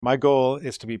My goal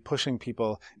is to be pushing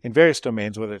people in various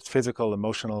domains, whether it's physical,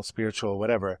 emotional, spiritual,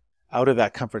 whatever, out of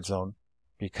that comfort zone,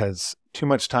 because too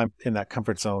much time in that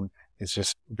comfort zone is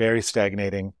just very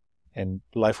stagnating, and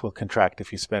life will contract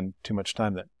if you spend too much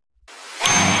time there.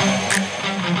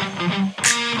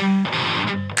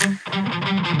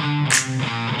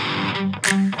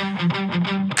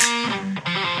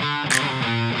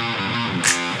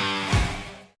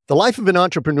 The life of an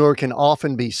entrepreneur can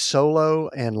often be solo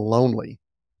and lonely.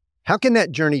 How can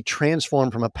that journey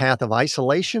transform from a path of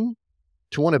isolation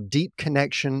to one of deep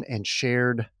connection and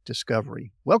shared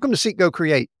discovery? Welcome to Seek, Go,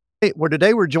 Create, where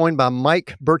today we're joined by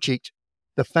Mike Brcic,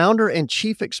 the founder and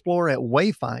chief explorer at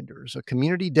Wayfinders, a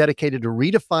community dedicated to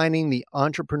redefining the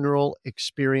entrepreneurial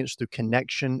experience through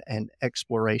connection and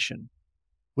exploration.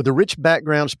 With a rich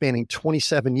background spanning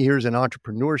 27 years in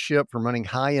entrepreneurship, from running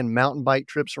high-end mountain bike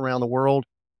trips around the world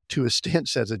to his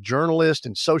stints as a journalist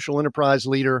and social enterprise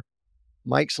leader,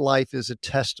 Mike's life is a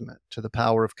testament to the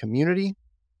power of community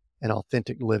and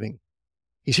authentic living.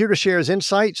 He's here to share his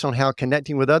insights on how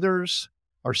connecting with others,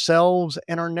 ourselves,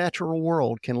 and our natural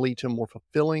world can lead to a more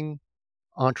fulfilling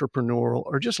entrepreneurial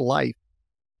or just life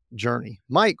journey.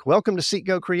 Mike, welcome to Seek,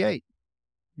 Go, Create.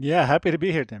 Yeah, happy to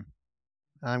be here, Tim.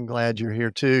 I'm glad you're here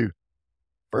too.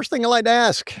 First thing I'd like to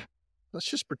ask, let's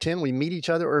just pretend we meet each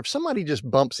other, or if somebody just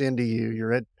bumps into you,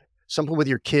 you're at something with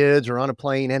your kids or on a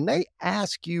plane, and they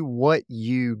ask you what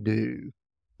you do.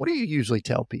 What do you usually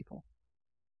tell people?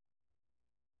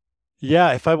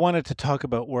 Yeah, if I wanted to talk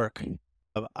about work,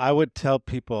 I would tell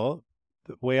people,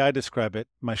 the way I describe it,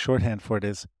 my shorthand for it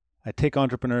is, I take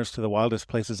entrepreneurs to the wildest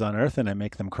places on earth and I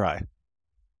make them cry.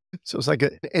 So it's like,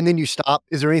 and then you stop.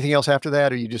 Is there anything else after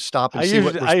that, or you just stop and see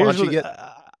what response you get?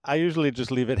 I usually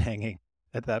just leave it hanging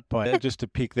at that point, just to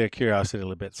pique their curiosity a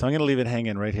little bit. So I'm going to leave it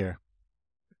hanging right here.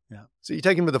 Yeah. So you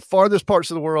take them to the farthest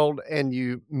parts of the world and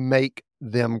you make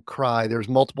them cry. There's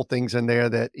multiple things in there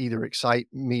that either excite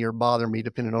me or bother me,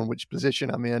 depending on which position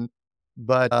I'm in.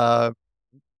 But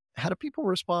how do people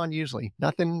respond usually?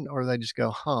 Nothing, or they just go,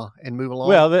 huh, and move along?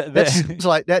 Well,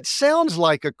 that sounds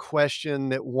like a question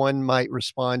that one might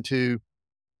respond to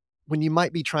when you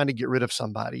might be trying to get rid of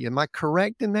somebody. Am I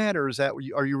correct in that? Or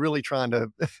are you really trying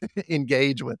to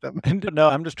engage with them? No,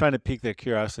 I'm just trying to pique their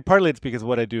curiosity. Partly it's because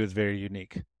what I do is very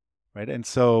unique, right? And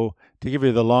so to give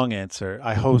you the long answer,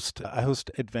 I host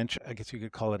adventure, I guess you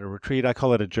could call it a retreat. I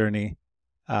call it a journey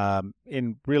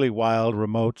in really wild,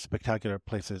 remote, spectacular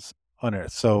places on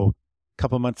earth. So a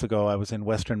couple of months ago, I was in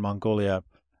Western Mongolia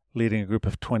leading a group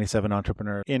of 27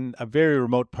 entrepreneurs in a very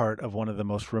remote part of one of the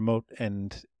most remote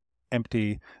and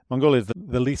empty. Mongolia is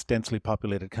the least densely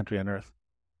populated country on earth.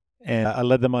 And I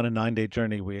led them on a 9-day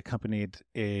journey. We accompanied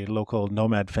a local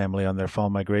nomad family on their fall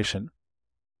migration.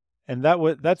 And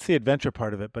that's the adventure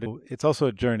part of it, but it's also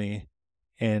a journey.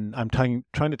 And I'm trying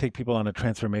to take people on a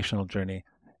transformational journey.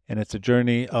 And it's a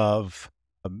journey of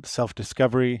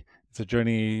self-discovery. It's a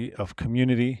journey of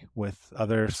community with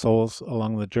other souls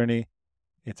along the journey.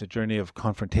 It's a journey of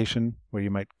confrontation where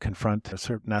you might confront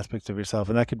certain aspects of yourself.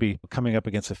 And that could be coming up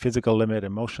against a physical limit,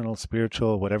 emotional,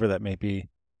 spiritual, whatever that may be.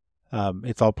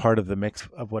 It's all part of the mix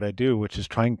of what I do, which is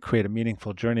trying to create a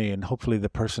meaningful journey. And hopefully the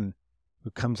person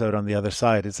who comes out on the other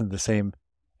side isn't the same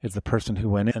as the person who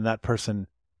went in. And that person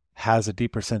has a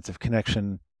deeper sense of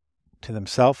connection to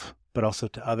themselves, but also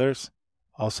to others.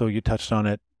 Also, you touched on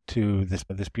it, to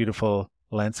this beautiful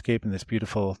landscape and this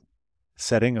beautiful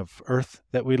setting of earth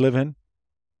that we live in.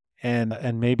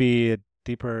 And maybe a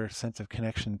deeper sense of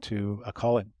connection to a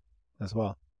calling as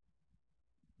well.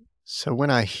 So when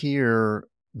I hear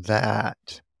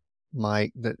that,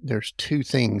 Mike, that there's two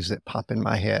things that pop in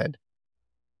my head.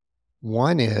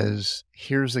 One is,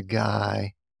 here's a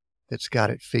guy that's got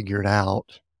it figured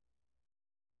out.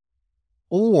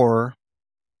 Or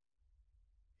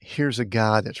here's a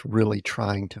guy that's really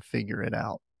trying to figure it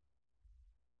out.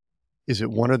 Is it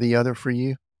one or the other for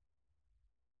you?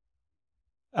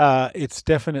 It's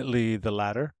definitely the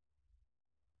latter.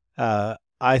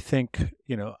 I think,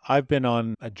 I've been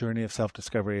on a journey of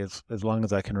self-discovery as long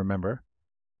as I can remember.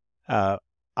 I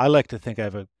like to think I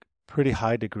have a pretty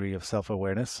high degree of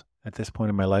self-awareness at this point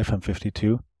in my life. I'm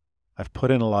 52. I've put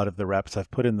in a lot of the reps.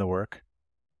 I've put in the work.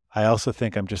 I also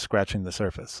think I'm just scratching the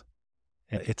surface.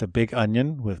 It's a big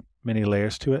onion with many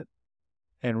layers to it.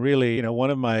 And really, one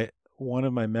of my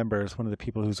members, one of the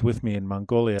people who's with me in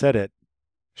Mongolia said it.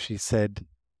 She said,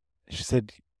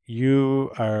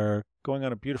 you are going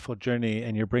on a beautiful journey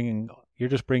and you're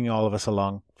just bringing all of us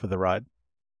along for the ride.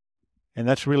 And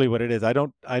that's really what it is.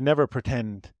 I never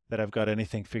pretend that I've got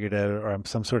anything figured out or I'm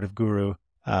some sort of guru.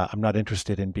 I'm not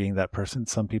interested in being that person.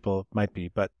 Some people might be,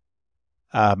 but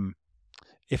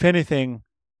if anything,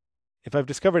 if I've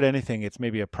discovered anything, it's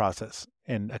maybe a process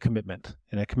and a commitment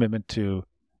to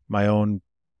my own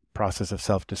process of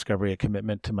self-discovery, a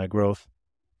commitment to my growth,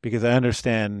 because I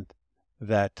understand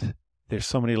that there's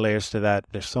so many layers to that.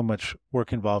 There's so much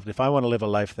work involved. If I want to live a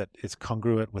life that is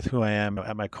congruent with who I am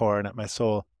at my core and at my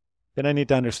soul, then I need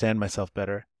to understand myself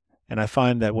better. And I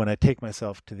find that when I take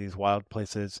myself to these wild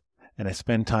places and I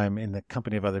spend time in the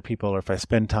company of other people, or if I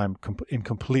spend time in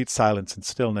complete silence and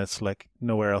stillness like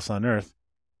nowhere else on earth,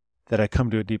 that I come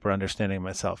to a deeper understanding of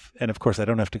myself. And of course, I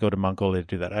don't have to go to Mongolia to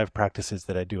do that. I have practices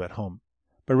that I do at home.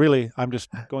 But really, I'm just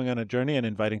going on a journey and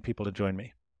inviting people to join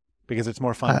me because it's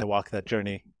more fun I, to walk that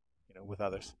journey, with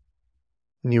others.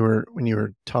 when you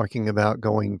were talking about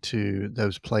going to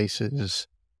those places,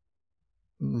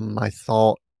 my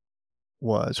thought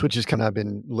was, which is kind of, I've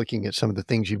been looking at some of the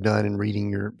things you've done and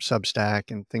reading your Substack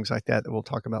and things like that we'll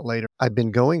talk about later. I've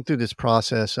been going through this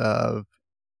process of,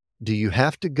 do you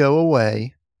have to go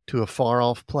away to a far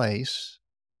off place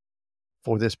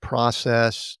for this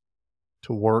process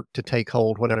to work, to take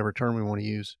hold, whatever term we want to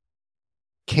use?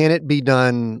 Can it be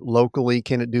done locally?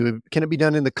 Can it be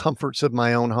done in the comforts of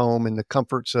my own home, in the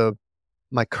comforts of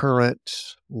my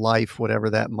current life, whatever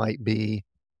that might be?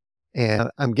 And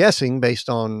I'm guessing based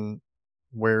on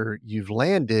where you've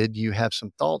landed, you have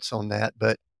some thoughts on that,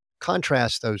 but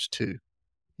contrast those two,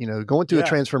 going through a Yeah.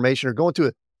 transformation or going through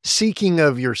a seeking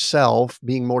of yourself,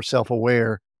 being more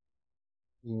self-aware.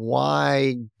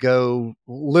 Why go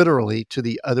literally to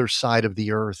the other side of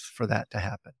the earth for that to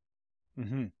happen?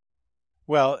 Mm-hmm.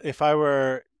 Well, if I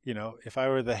were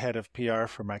the head of PR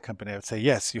for my company, I would say,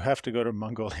 yes, you have to go to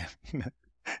Mongolia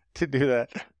to do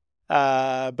that.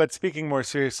 But speaking more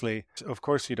seriously, of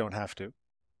course you don't have to.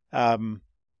 Um,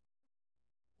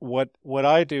 what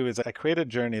I do is I create a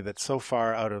journey that's so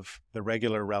far out of the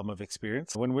regular realm of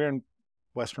experience. When we're in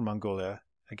Western Mongolia,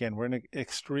 again, we're in an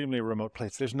extremely remote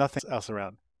place. There's nothing else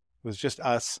around. It was just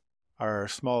us, our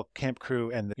small camp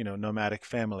crew, and the, nomadic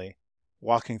family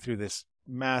walking through this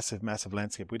massive, massive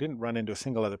landscape. We didn't run into a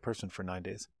single other person for 9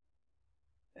 days.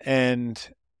 And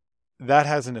that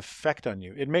has an effect on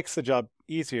you. It makes the job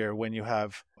easier when you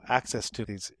have access to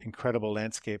these incredible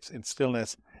landscapes in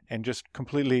stillness and just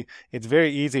completely, it's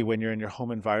very easy when you're in your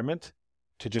home environment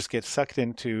to just get sucked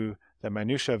into the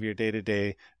minutia of your day to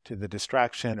day, to the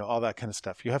distraction, all that kind of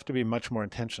stuff. You have to be much more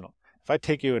intentional. If I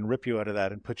take you and rip you out of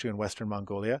that and put you in Western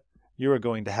Mongolia, you are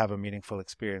going to have a meaningful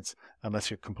experience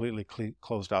unless you're completely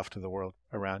closed off to the world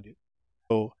around you.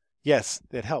 So yes,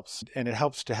 it helps. And it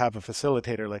helps to have a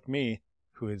facilitator like me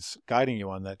who is guiding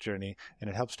you on that journey. And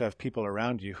it helps to have people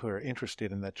around you who are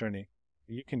interested in that journey.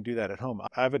 You can do that at home.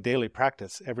 I have a daily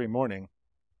practice every morning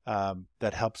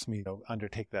that helps me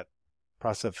undertake that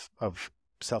process of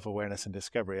self-awareness and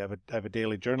discovery. I have a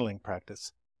daily journaling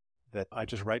practice that I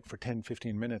just write for 10,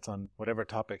 15 minutes on whatever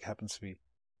topic happens to be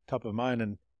top of mind.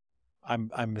 And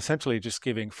I'm essentially just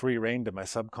giving free rein to my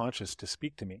subconscious to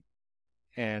speak to me.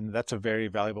 And that's a very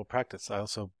valuable practice. I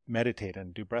also meditate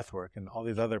and do breath work and all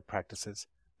these other practices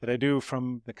that I do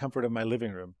from the comfort of my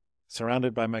living room,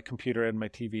 surrounded by my computer and my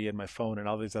TV and my phone and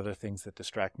all these other things that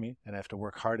distract me. And I have to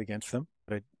work hard against them,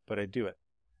 but I do it.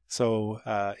 So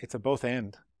it's a both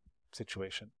and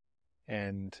situation.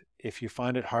 And if you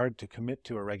find it hard to commit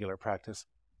to a regular practice,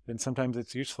 then sometimes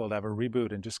it's useful to have a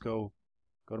reboot and just go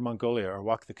to Mongolia or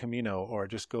walk the Camino or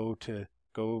just go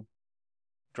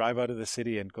drive out of the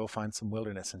city and go find some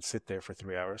wilderness and sit there for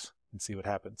 3 hours and see what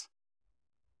happens.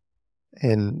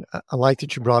 And I like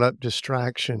that you brought up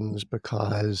distractions,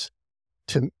 because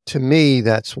to me,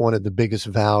 that's one of the biggest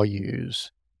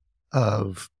values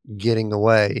of getting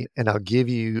away. And I'll give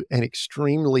you an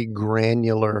extremely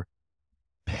granular,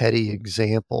 petty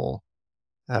example.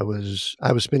 I was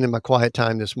spending my quiet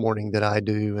time this morning that I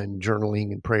do, and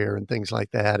journaling and prayer and things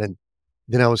like that. And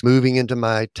then I was moving into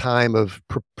my time of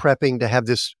prepping to have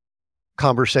this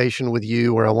conversation with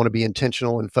you, where I want to be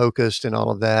intentional and focused and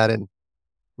all of that. And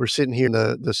we're sitting here in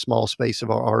the small space of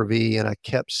our RV, and I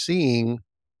kept seeing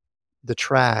the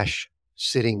trash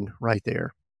sitting right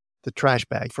there, the trash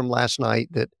bag from last night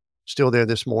that still there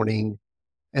this morning.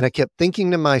 And I kept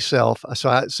thinking to myself,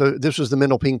 so this was the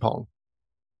mental ping pong.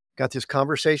 Got this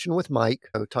conversation with Mike,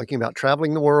 talking about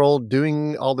traveling the world,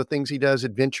 doing all the things he does,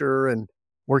 adventure and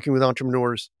working with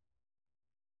entrepreneurs,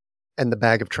 and the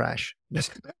bag of trash.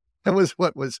 That was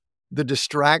what was the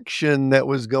distraction that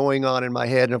was going on in my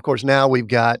head. And of course, now we've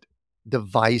got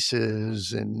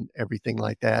devices and everything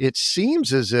like that. It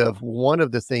seems as if one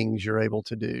of the things you're able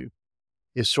to do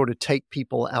is sort of take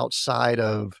people outside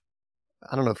of,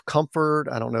 I don't know if comfort,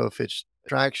 I don't know if it's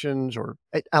distractions, or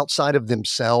outside of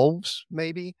themselves,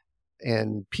 maybe,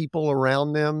 and people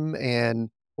around them. And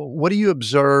what do you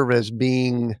observe as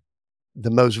being the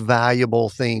most valuable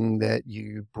thing that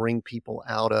you bring people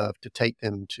out of to take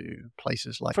them to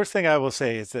places like, First thing I will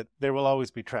say is that there will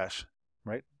always be trash,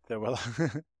 right? There will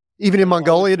even in there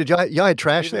will always Mongolia, y'all had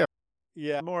trash even there?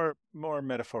 yeah, more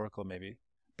metaphorical maybe.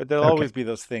 But there'll Okay. always be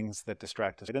those things that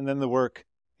distract us. And then the work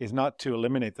is not to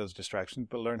eliminate those distractions,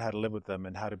 but learn how to live with them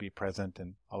and how to be present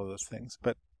and all of those things.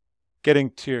 But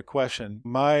getting to your question,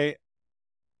 my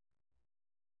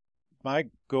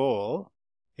goal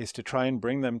is to try and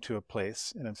bring them to a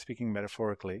place, and I'm speaking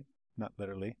metaphorically, not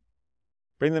literally,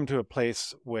 bring them to a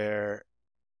place where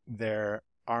their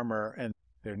armor and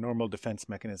their normal defense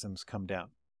mechanisms come down.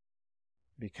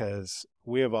 Because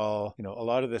we have all, a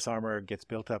lot of this armor gets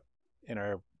built up in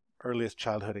our earliest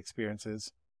childhood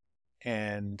experiences.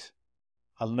 And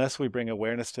unless we bring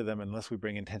awareness to them, unless we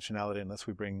bring intentionality, unless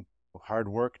we bring hard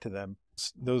work to them,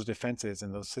 those defenses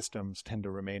and those systems tend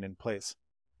to remain in place.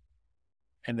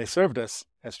 And they served us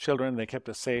as children. They kept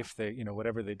us safe. They,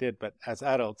 whatever they did. But as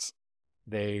adults,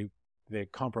 they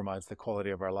compromised the quality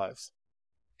of our lives.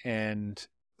 And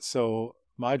so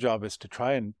my job is to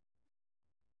try and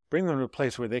bring them to a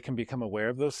place where they can become aware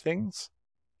of those things.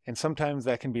 And sometimes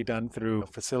that can be done through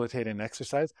facilitating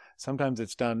exercise. Sometimes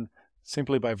it's done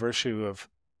simply by virtue of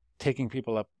taking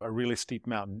people up a really steep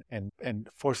mountain and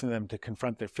forcing them to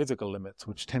confront their physical limits,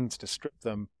 which tends to strip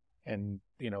them, and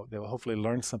they'll hopefully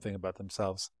learn something about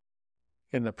themselves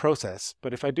in the process.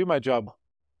 But if I do my job,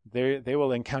 they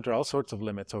will encounter all sorts of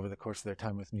limits over the course of their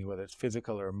time with me, whether it's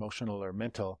physical or emotional or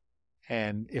mental.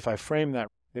 And if I frame that,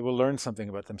 they will learn something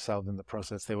about themselves in the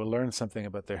process. They will learn something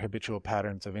about their habitual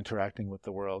patterns of interacting with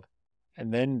the world.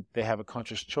 And then they have a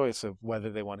conscious choice of whether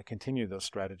they want to continue those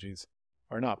strategies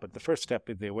or not. But the first step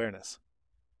is the awareness.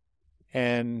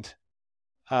 And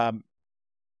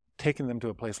taking them to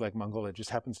a place like Mongolia just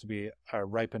happens to be a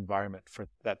ripe environment for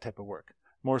that type of work,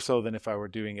 more so than if I were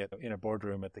doing it in a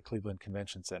boardroom at the Cleveland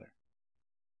Convention Center.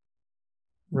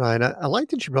 Right. I like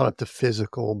that you brought up the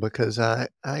physical because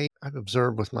I've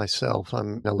observed with myself. I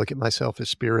look at myself as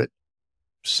spirit,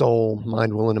 soul,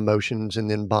 mind, will, and emotions,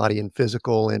 and then body and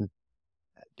physical. And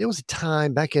there was a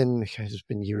time back in, it's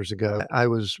been years ago, I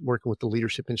was working with the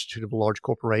Leadership Institute of a large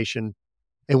corporation,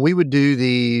 and we would do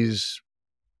these,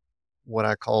 what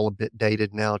I call a bit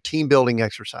dated now, team building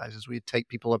exercises. We'd take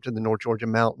people up to the North Georgia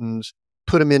mountains,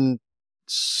 put them in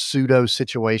pseudo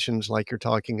situations like you're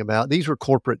talking about. These were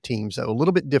corporate teams, though, a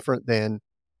little bit different than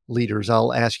leaders.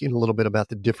 I'll ask you in a little bit about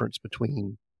the difference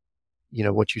between,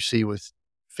 what you see with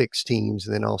fixed teams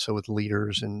and then also with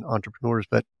leaders and entrepreneurs.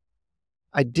 But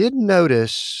I did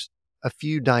notice a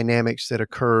few dynamics that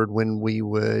occurred when we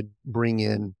would bring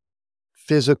in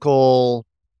physical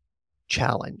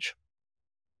challenge.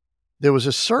 There was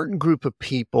a certain group of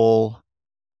people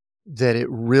that it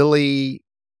really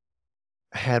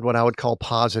had what I would call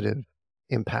positive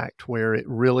impact, where it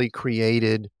really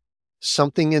created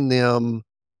something in them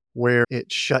where it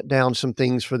shut down some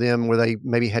things for them where they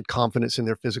maybe had confidence in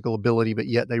their physical ability, but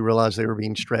yet they realized they were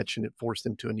being stretched and it forced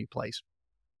them to a new place.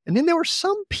 And then there were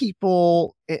some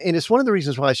people, and it's one of the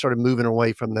reasons why I started moving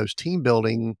away from those team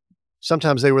building.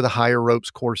 Sometimes they were the higher ropes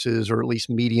courses or at least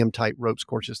medium type ropes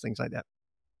courses, things like that,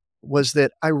 was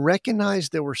that I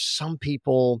recognized there were some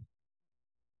people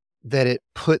that it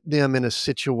put them in a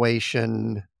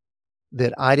situation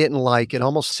that I didn't like. It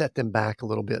almost set them back a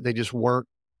little bit. They just weren't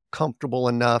comfortable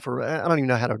enough, or I don't even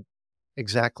know how to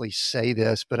exactly say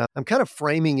this, but I'm kind of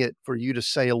framing it for you to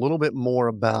say a little bit more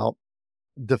about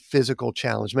the physical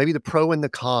challenge, maybe the pro and the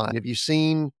con. Have you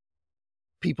seen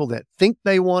people that think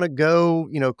they want to go,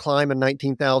 climb a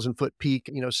 19,000 foot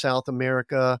peak, South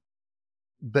America,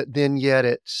 but then yet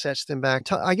it sets them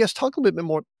back? I guess talk a little bit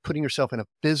more, putting yourself in a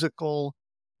physical,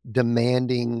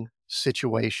 demanding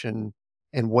situation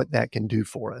and what that can do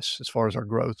for us as far as our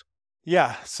growth.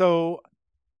 Yeah. So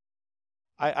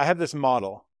I have this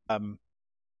model,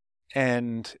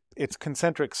 and it's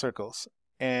concentric circles.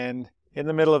 And in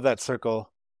the middle of that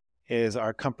circle is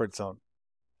our comfort zone.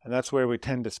 And that's where we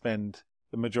tend to spend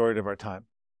the majority of our time.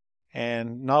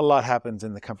 And not a lot happens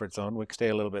in the comfort zone. We stay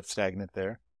a little bit stagnant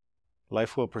there.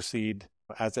 Life will proceed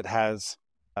as it has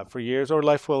for years, or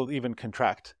life will even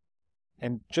contract.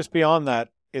 And just beyond that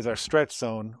is our stretch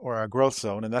zone or our growth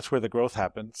zone. And that's where the growth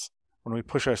happens, when we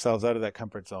push ourselves out of that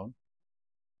comfort zone.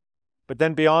 But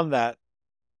then beyond that,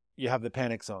 you have the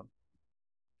panic zone.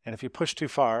 And if you push too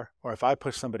far, or if I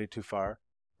push somebody too far,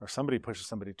 or somebody pushes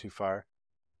somebody too far,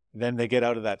 then they get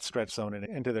out of that stretch zone and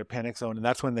into their panic zone. And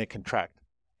that's when they contract.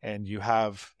 And you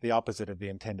have the opposite of the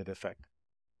intended effect.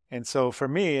 And so for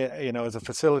me, as a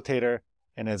facilitator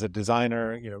and as a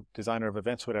designer, designer of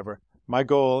events, whatever, my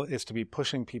goal is to be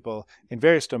pushing people in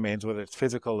various domains, whether it's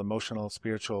physical, emotional,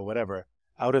 spiritual, whatever,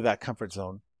 out of that comfort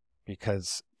zone,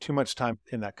 because too much time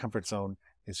in that comfort zone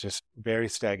is just very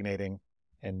stagnating,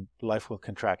 and life will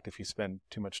contract if you spend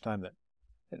too much time there.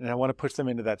 And I want to push them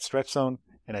into that stretch zone,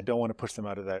 and I don't want to push them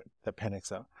out of that panic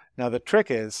zone. Now, the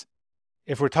trick is,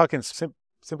 if we're talking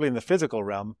simply in the physical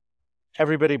realm,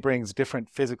 everybody brings different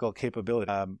physical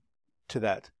capability to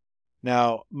that.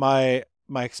 Now, my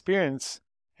experience,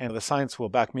 and the science will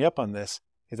back me up on this,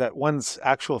 is that one's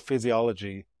actual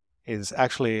physiology is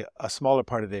actually a smaller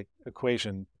part of the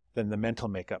equation than the mental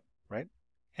makeup, right?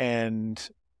 And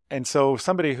so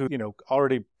somebody who,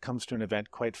 already comes to an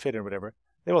event quite fit or whatever,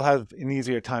 they will have an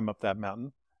easier time up that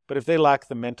mountain. But if they lack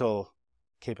the mental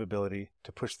capability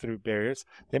to push through barriers,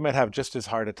 they might have just as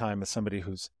hard a time as somebody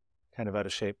who's kind of out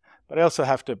of shape. But I also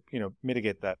have to,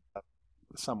 mitigate that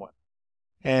somewhat.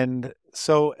 And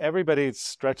so everybody's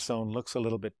stretch zone looks a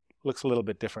little bit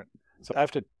different. So I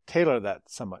have to tailor that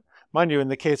somewhat. Mind you, in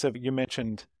the case of, you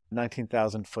mentioned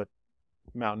 19,000 foot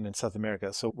mountain in South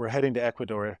America. So we're heading to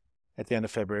Ecuador at the end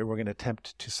of February. We're going to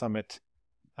attempt to summit,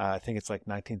 I think it's like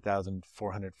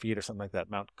 19,400 feet or something like that,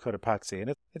 Mount Cotopaxi.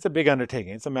 And it's a big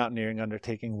undertaking. It's a mountaineering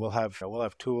undertaking. We'll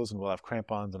have tools, and we'll have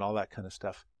crampons and all that kind of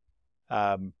stuff.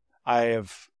 I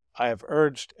have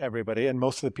urged everybody, and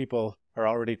most of the people are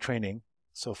already training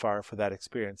so far for that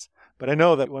experience. But I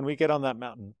know that when we get on that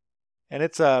mountain, and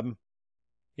it's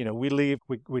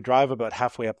we drive about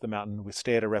halfway up the mountain. We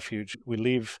stay at a refuge. We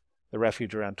leave the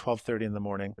refuge around 12:30 in the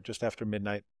morning, just after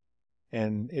midnight.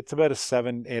 And it's about a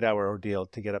 7-8 hour ordeal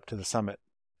to get up to the summit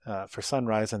for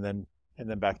sunrise and then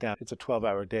back down. It's a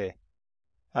 12-hour day.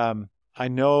 I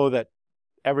know that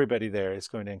everybody there is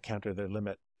going to encounter their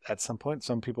limit at some point.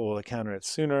 Some people will encounter it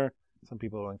sooner. Some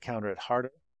people will encounter it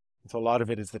harder. And so a lot of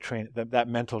it is that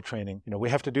mental training. We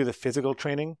have to do the physical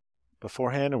training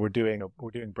beforehand, and we're doing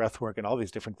breath work and all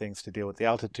these different things to deal with the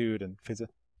altitude and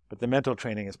physics. But the mental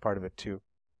training is part of it too.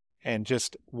 And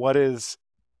just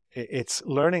it's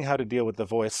learning how to deal with the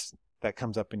voice that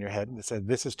comes up in your head that says,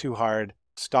 this is too hard,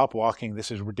 stop walking,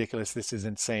 this is ridiculous, this is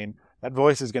insane. That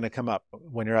voice is going to come up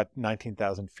when you're at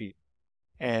 19,000 feet.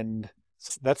 And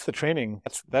that's the training.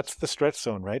 That's the stretch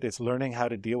zone, right? It's learning how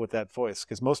to deal with that voice,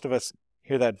 because most of us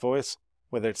hear that voice,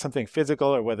 whether it's something physical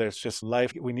or whether it's just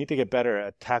life. We need to get better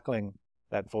at tackling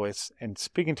that voice and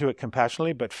speaking to it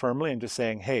compassionately but firmly, and just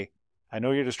saying, hey, I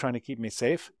know you're just trying to keep me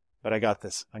safe, but I got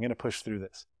this. I'm going to push through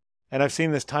this. And I've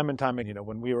seen this time and time again.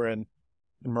 When we were in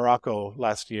Morocco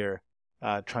last year,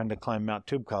 trying to climb Mount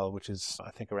Toubkal, which is,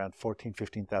 I think, around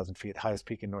 15,000 feet, highest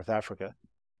peak in North Africa.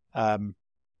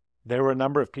 There were a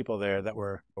number of people there that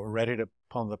were ready to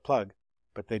pull the plug,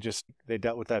 but they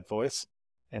dealt with that voice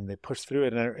and they pushed through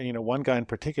it. And, one guy in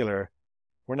particular,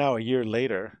 we're now a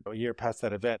year past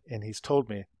that event, and he's told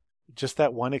me just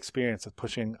that one experience of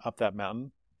pushing up that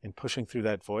mountain and pushing through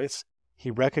that voice, he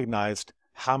recognized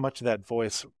how much that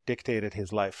voice dictated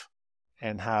his life,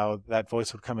 and how that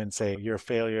voice would come and say, you're a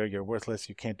failure, you're worthless,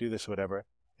 you can't do this, whatever.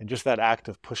 And just that act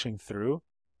of pushing through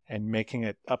and making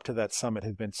it up to that summit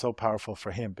has been so powerful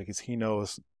for him, because he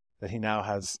knows that he now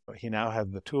has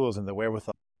the tools and the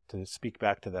wherewithal to speak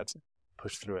back to that,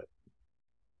 push through it.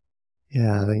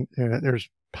 Yeah, I think there's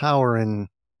power in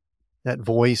that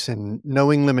voice and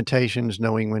knowing limitations,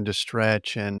 knowing when to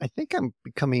stretch. And I think I'm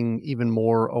becoming even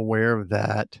more aware of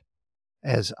that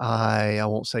as I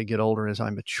won't say get older, as I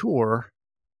mature,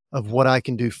 of what I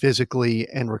can do physically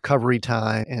and recovery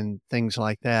time and things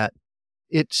like that.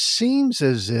 It seems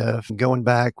as if, going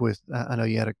back with, I know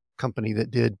you had a company that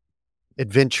did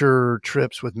adventure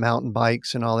trips with mountain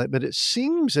bikes and all that, but it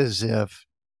seems as if,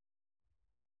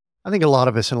 I think a lot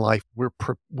of us in life,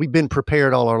 we've been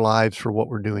prepared all our lives for what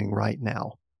we're doing right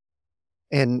now.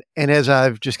 And as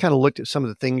I've just kind of looked at some of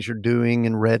the things you're doing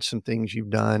and read some things you've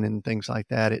done and things like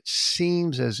that, it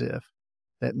seems as if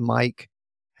that Mike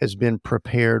has been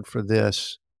prepared for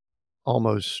this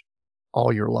almost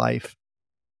all your life.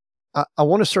 I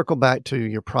want to circle back to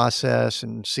your process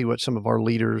and see what some of our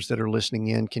leaders that are listening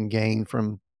in can gain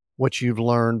from what you've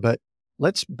learned, but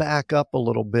let's back up a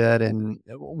little bit, and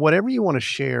whatever you want to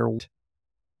share,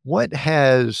 what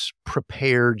has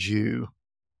prepared you,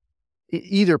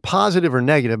 either positive or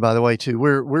negative, by the way, too.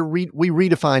 We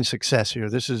redefine success here.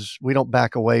 We don't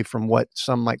back away from what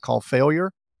some might call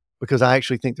failure, because I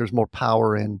actually think there's more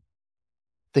power in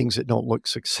things that don't look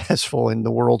successful in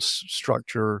the world's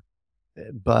structure.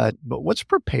 But what's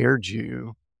prepared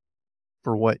you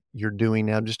for what you're doing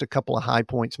now? Just a couple of high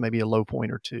points, maybe a low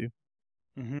point or two.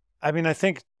 Mm-hmm. I mean, I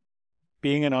think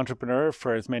being an entrepreneur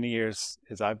for as many years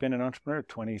as I've been an entrepreneur,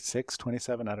 26,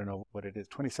 27, I don't know what it is,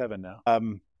 27 now.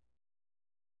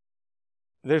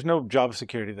 There's no job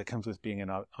security that comes with being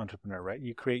an entrepreneur, right?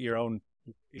 You create your own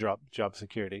job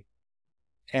security.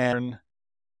 And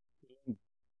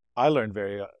I learned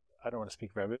very, I don't want to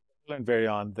speak for everyone, I learned very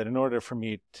on that in order for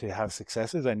me to have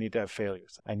successes, I need to have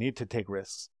failures. I need to take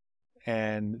risks.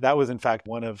 And that was, in fact,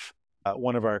 one of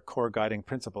our core guiding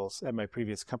principles at my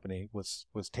previous company was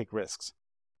take risks.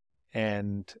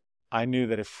 And I knew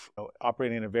that if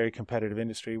operating in a very competitive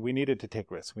industry, we needed to take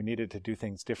risks. We needed to do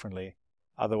things differently.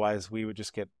 Otherwise, we would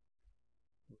just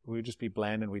be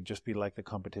bland and we'd just be like the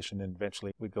competition and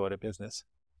eventually we'd go out of business.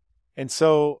 And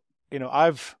so,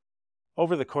 I've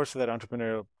over the course of that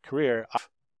entrepreneurial career,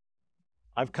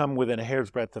 I've come within a hair's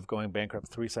breadth of going bankrupt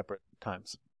 3 separate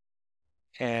times.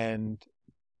 And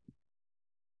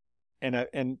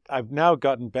and I've now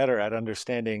gotten better at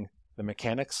understanding the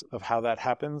mechanics of how that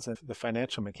happens and the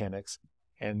financial mechanics.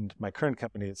 And my current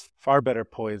company is far better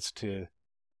poised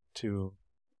to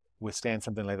withstand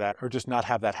something like that, or just not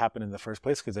have that happen in the first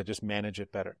place because I just manage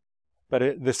it better.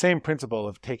 But the same principle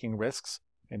of taking risks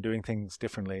and doing things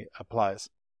differently applies.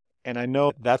 And I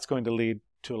know that's going to lead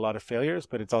to a lot of failures,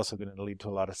 but it's also going to lead to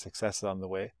a lot of success along the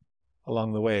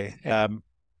way.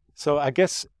 So I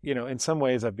guess, in some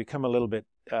ways I've become a little bit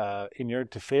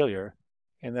inured to failure,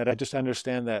 and that I just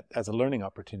understand that as a learning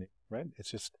opportunity, right? It's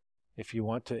just, if you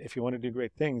want to do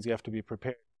great things, you have to be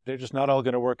prepared. They're just not all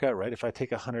going to work out, right? If I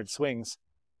take 100 swings,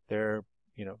 they're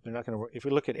not going to work. If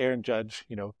we look at Aaron Judge,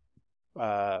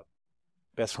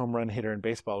 best home run hitter in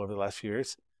baseball over the last few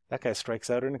years, that guy strikes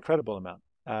out an incredible amount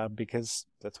because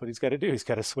that's what he's got to do. He's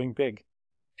got to swing big.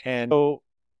 And so,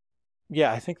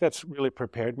 yeah, I think that's really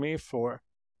prepared me for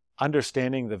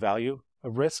understanding the value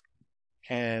of risk.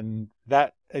 And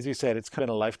that, as you said, it's kind of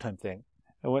a lifetime thing.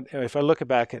 And if I look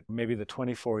back at maybe the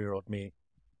 24-year-old me,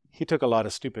 he took a lot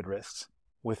of stupid risks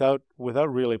without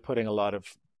really putting a lot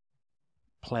of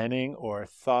planning or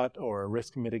thought or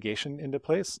risk mitigation into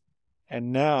place.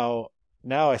 And now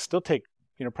I still take,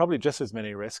 probably just as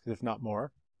many risks, if not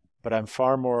more, but I'm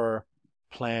far more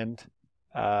planned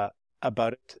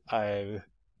about it. I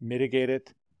mitigate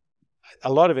it.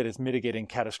 A lot of it is mitigating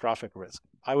catastrophic risk.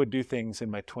 I would do things in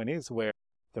my 20s where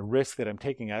the risk that I'm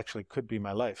taking actually could be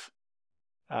my life.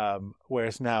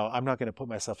 Whereas now I'm not going to put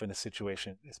myself in a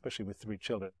situation, especially with 3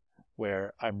 children,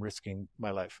 where I'm risking my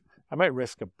life. I might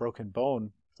risk a broken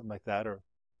bone, something like that, or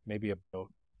maybe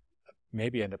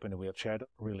maybe end up in a wheelchair. I don't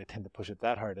really tend to push it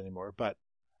that hard anymore, but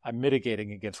I'm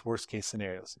mitigating against worst case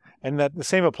scenarios. And that the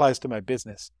same applies to my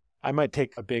business. I might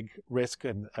take a big risk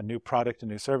in a new product, a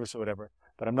new service or whatever,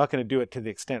 but I'm not going to do it to the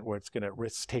extent where it's going to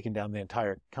risk taking down the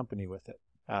entire company with it.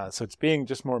 So it's being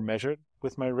just more measured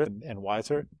with my risk and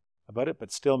wiser about it,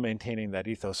 but still maintaining that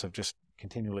ethos of just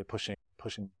continually pushing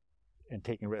and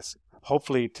taking risks.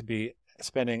 Hopefully to be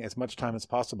spending as much time as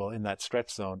possible in that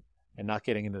stretch zone and not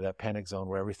getting into that panic zone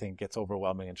where everything gets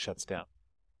overwhelming and shuts down.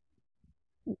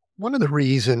 One of the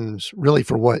reasons really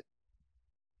for what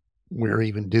we're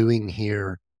even doing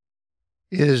here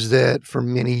is that for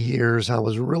many years I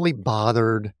was really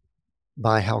bothered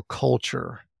by how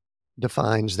culture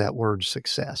defines that word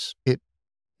success.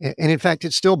 And in fact,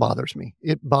 it still bothers me.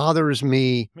 It bothers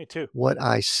me Me too. what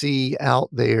I see out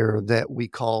there that we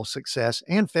call success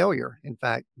and failure, in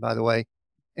fact, by the way.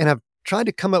 And I've tried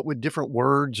to come up with different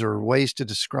words or ways to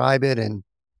describe it, and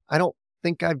I don't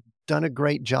think I've done a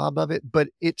great job of it, but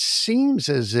it seems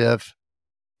as if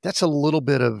that's a little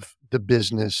bit of the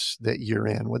business that you're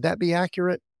in. Would that be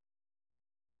accurate?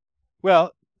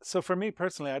 Well, so for me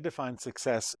personally, I define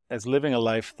success as living a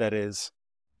life that is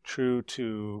true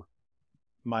to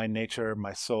my nature,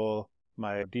 my soul,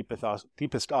 my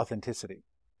deepest authenticity.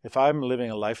 If I'm living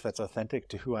a life that's authentic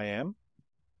to who I am,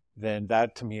 then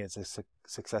that to me is a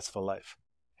successful life.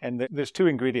 And there's 2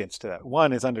 ingredients to that.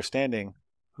 One is understanding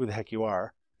who the heck you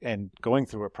are and going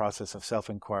through a process of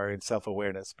self-inquiry and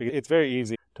self-awareness. Because it's very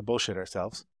easy to bullshit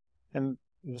ourselves. And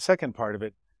the second part of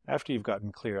it, after you've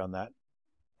gotten clear on that,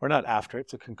 or not after,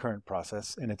 it's a concurrent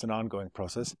process and it's an ongoing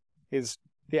process, is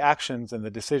the actions and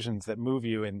the decisions that move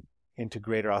you into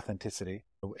greater authenticity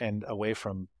and away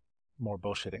from more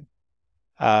bullshitting.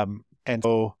 And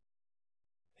so,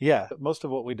 yeah, most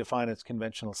of what we define as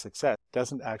conventional success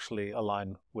doesn't actually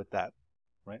align with that,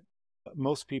 right?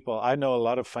 Most people, I know a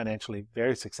lot of financially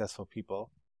very successful people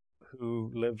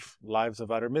who live lives of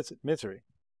utter misery,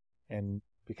 and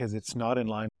because it's not in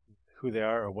line with who they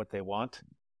are or what they want,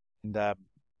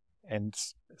 and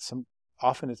some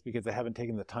often it's because they haven't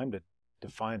taken the time to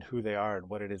define who they are and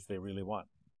what it is they really want.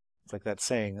 It's like that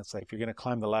saying, it's like if you're going to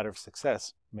climb the ladder of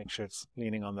success, make sure it's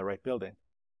leaning on the right building.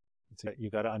 You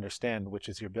got to understand which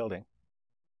is your building.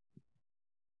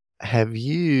 Have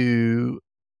you,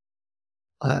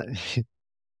 this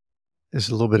is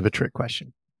a little bit of a trick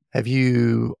question. Have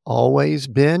you always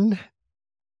been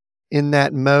in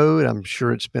that mode? I'm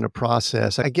sure it's been a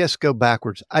process. I guess go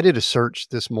backwards. I did a search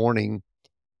this morning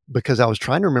because I was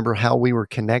trying to remember how we were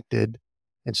connected.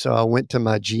 And so I went to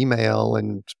my Gmail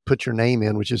and put your name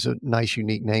in, which is a nice,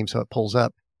 unique name. So it pulls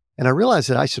up. And I realized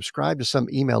that I subscribed to some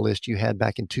email list you had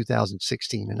back in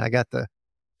 2016. And I got the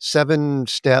 7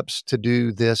 steps to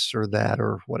do this or that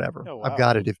or whatever. Oh, I've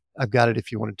wow. got it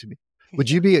if you wanted to be. Would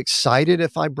Yeah. you be excited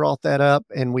if I brought that up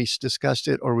and we discussed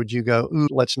it, or would you go, "Ooh,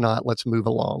 let's not, let's move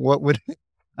along"? What would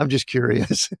I'm just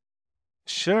curious.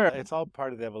 Sure, it's all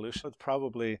part of the evolution. It's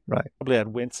Right. probably I'd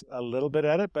wince a little bit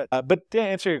at it, but to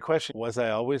answer your question, was I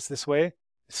always this way?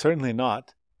 Certainly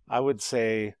not. I would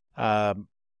say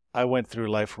I went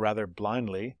through life rather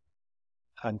blindly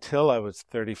until I was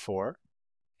 34,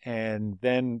 and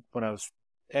then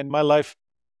and my life,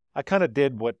 I kind of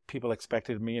did what people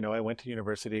expected of me. I went to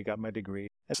university, got my degree.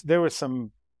 And there were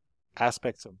some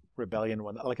aspects of rebellion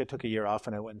when, like, I took a year off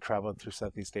and I went and traveled through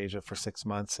Southeast Asia for 6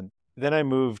 months, and then I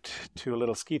moved to a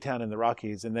little ski town in the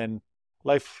Rockies. And then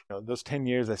life, those 10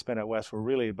 years I spent out west were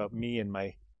really about me and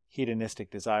my hedonistic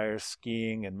desires,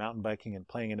 skiing and mountain biking and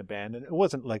playing in a band. And it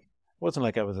wasn't like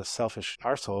I was a selfish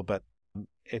arsehole, but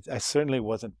I certainly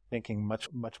wasn't thinking much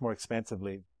more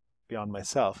expansively beyond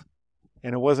myself.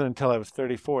 And it wasn't until I was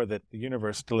 34 that the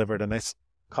universe delivered a nice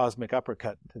cosmic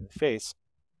uppercut to the face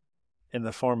in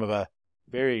the form of a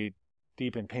very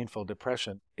deep and painful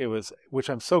depression. Which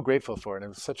I'm so grateful for. And it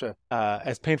was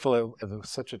as painful as it was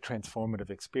such a transformative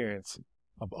experience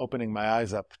of opening my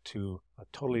eyes up to a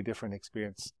totally different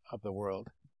experience of the world.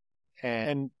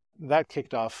 And that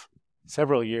kicked off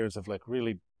several years of like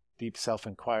really deep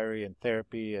self-inquiry and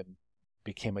therapy, and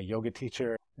became a yoga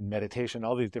teacher and meditation,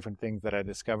 all these different things that I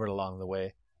discovered along the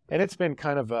way. And it's been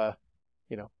kind of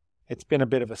it's been a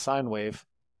bit of a sine wave.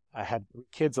 I had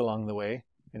kids along the way,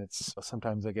 and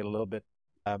sometimes I get a little bit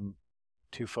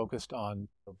too focused on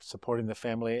supporting the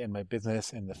family and my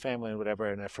business and the family and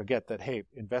whatever, and I forget that, hey,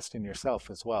 invest in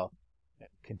yourself as well and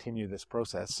continue this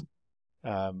process.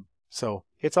 So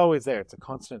it's always there. It's a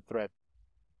constant thread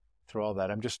through all that.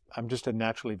 I'm just a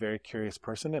naturally very curious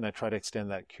person, and I try to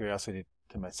extend that curiosity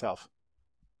to myself.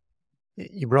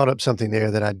 You brought up something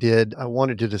there that I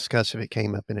wanted to discuss if it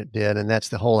came up, and it did, and that's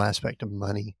the whole aspect of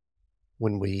money.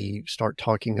 When we start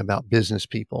talking about business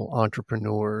people,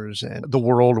 entrepreneurs, and the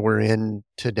world we're in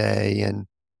today. And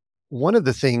one of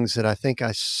the things that I think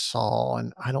I saw,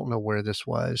 and I don't know where this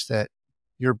was, that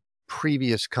your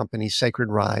previous company, Sacred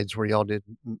Rides, where y'all did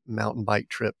mountain bike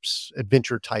trips,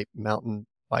 adventure type mountain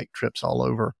bike trips all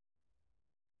over,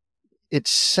 it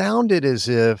sounded as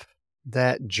if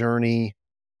that journey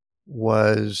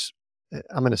was,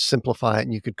 I'm going to simplify it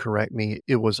and you could correct me,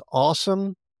 it was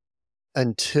awesome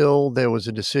until there was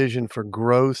a decision for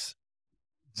growth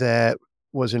that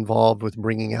was involved with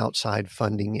bringing outside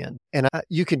funding in. And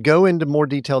you could go into more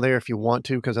detail there if you want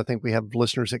to, because I think we have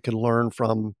listeners that could learn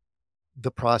from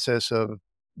the process of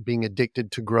being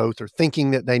addicted to growth or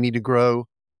thinking that they need to grow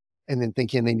and then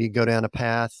thinking they need to go down a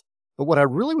path. But what I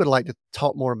really would like to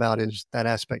talk more about is that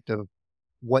aspect of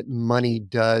what money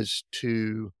does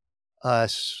to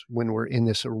us when we're in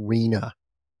this arena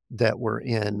that we're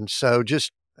in. So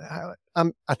just,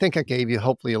 I think I gave you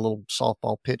hopefully a little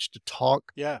softball pitch to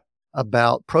talk Yeah.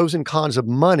 about pros and cons of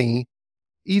money,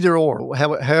 either or,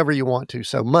 however you want to.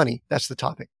 So money, that's the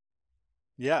topic.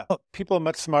 Yeah. People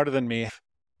much smarter than me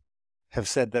have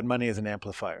said that money is an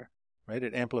amplifier, right?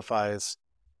 It amplifies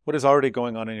what is already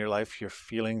going on in your life, your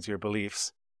feelings, your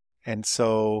beliefs. And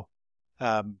so,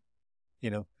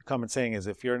 the common saying is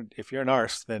if you're an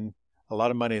arse, then a lot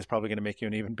of money is probably going to make you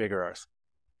an even bigger arse.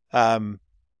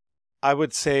 I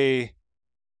would say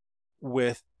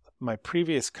with my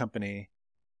previous company,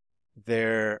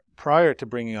 prior to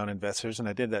bringing on investors, and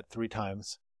I did that 3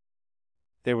 times,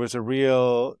 there was a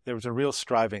real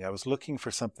striving. I was looking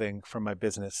for something from my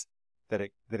business that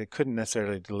it couldn't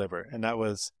necessarily deliver, and that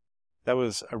was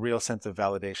a real sense of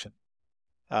validation.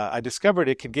 I discovered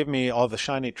it could give me all the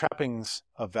shiny trappings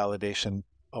of validation,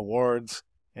 awards,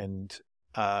 and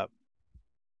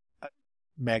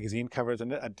magazine covers,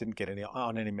 and I didn't get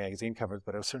any magazine covers,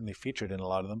 but I was certainly featured in a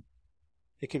lot of them.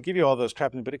 It could give you all those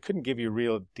trappings, but it couldn't give you a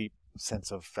real deep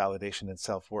sense of validation and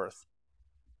self-worth.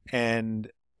 And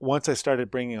once I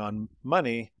started bringing on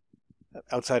money,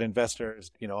 outside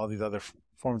investors, all these other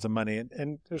forms of money,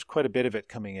 and there's quite a bit of it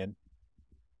coming in,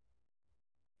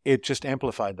 it just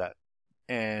amplified that.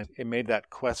 And it made that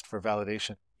quest for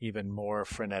validation even more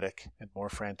frenetic and more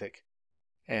frantic.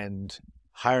 And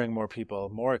hiring more people,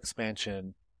 more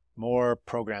expansion, more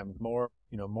programs, more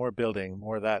building,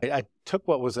 more of that. I took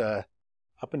what was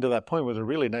up until that point was a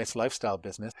really nice lifestyle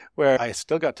business where I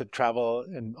still got to travel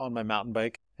on my mountain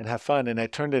bike and have fun. And I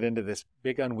turned it into this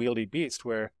big unwieldy beast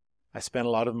where I spent a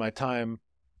lot of my time,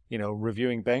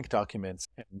 reviewing bank documents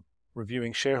and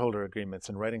reviewing shareholder agreements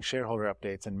and writing shareholder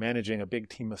updates and managing a big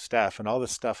team of staff and all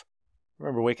this stuff. I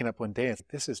remember waking up one day and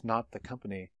this is not the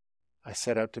company I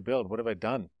set out to build. What have I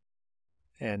done?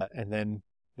 And then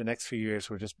the next few years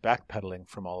were just backpedaling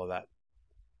from all of that.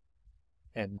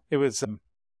 And it was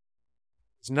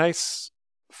nice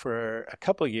for a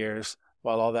couple of years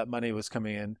while all that money was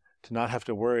coming in to not have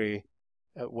to worry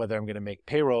whether I'm going to make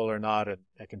payroll or not, and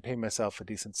I can pay myself a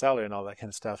decent salary and all that kind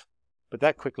of stuff. But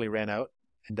that quickly ran out.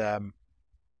 And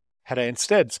had I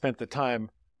instead spent the time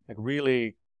like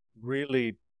really,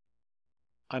 really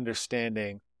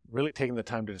understanding, really taking the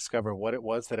time to discover what it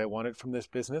was that I wanted from this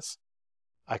business,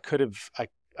 I could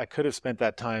have spent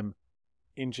that time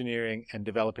engineering and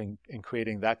developing and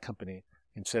creating that company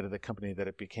instead of the company that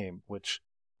it became, which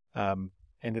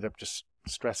ended up just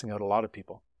stressing out a lot of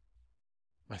people.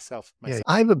 Myself. Yeah,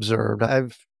 I've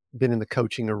been in the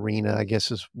coaching arena, I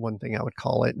guess is one thing I would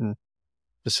call it, and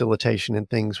facilitation and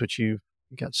things, which you've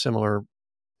got similar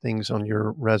things on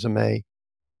your resume.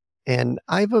 And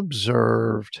I've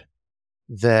observed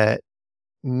that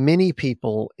many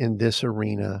people in this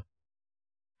arena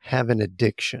have an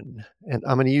addiction. And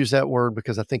I'm going to use that word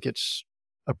because I think it's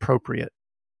appropriate.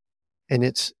 And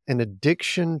it's an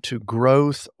addiction to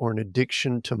growth or an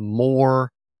addiction to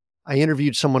more. I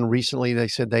interviewed someone recently. They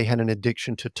said they had an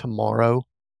addiction to tomorrow.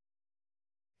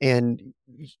 And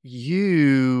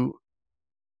you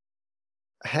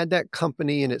had that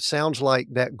company, and it sounds like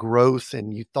that growth,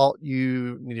 and you thought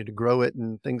you needed to grow it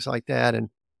and things like that. And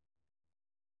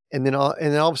then all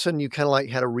of a sudden you kind of like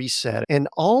had a reset and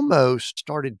almost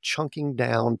started chunking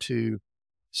down to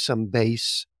some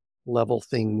base level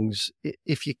things.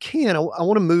 If you can, I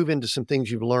want to move into some things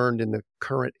you've learned in the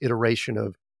current iteration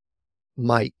of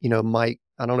Mike. Mike,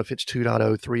 I don't know if it's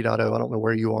 2.0, 3.0. I don't know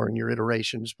where you are in your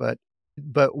iterations, but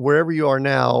wherever you are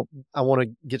now, I want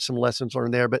to get some lessons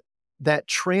learned there. But that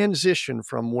transition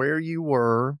from where you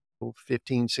were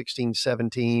 15, 16,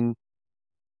 17,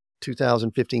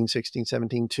 2015, 16,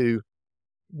 17 to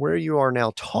where you are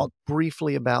now, talk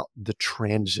briefly about the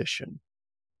transition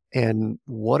and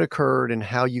what occurred and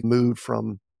how you moved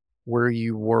from where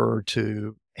you were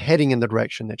to heading in the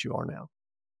direction that you are now.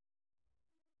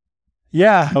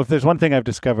 Yeah, if there's one thing I've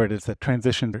discovered is that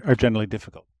transitions are generally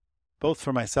difficult, both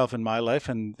for myself in my life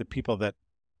and the people that,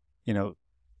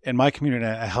 in my community,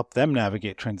 I help them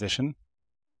navigate transition.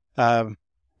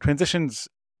 Transition's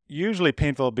usually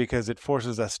painful because it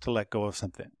forces us to let go of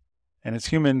something. And as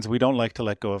humans, we don't like to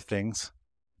let go of things.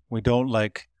 We don't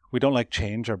like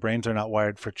change. Our brains are not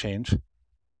wired for change.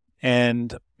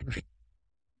 And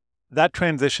that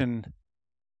transition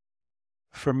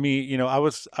for me, I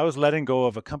was letting go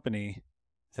of a company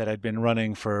that I'd been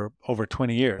running for over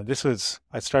 20 years.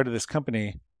 I started this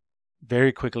company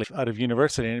very quickly out of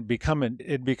university, and it'd become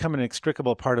an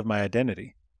inextricable part of my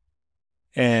identity.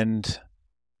 And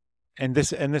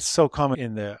this is so common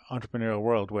in the entrepreneurial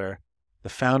world where the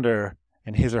founder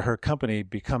and his or her company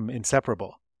become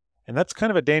inseparable. And that's kind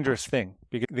of a dangerous thing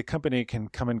because the company can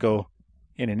come and go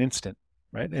in an instant,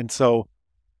 right? And so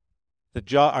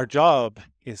our job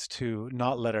is to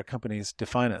not let our companies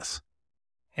define us.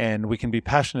 And we can be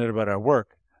passionate about our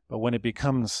work, but when it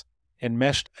becomes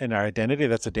enmeshed in our identity,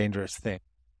 that's a dangerous thing.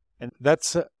 And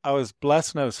I was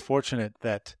blessed and I was fortunate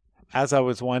that as I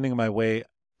was winding my way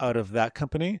out of that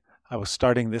company, I was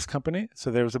starting this company. So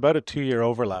there was about a 2-year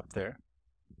overlap there.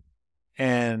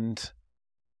 And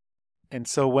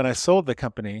so when I sold the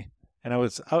company and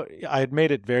I had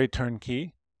made it very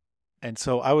turnkey. And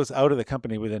so I was out of the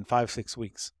company within 5-6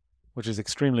 weeks, which is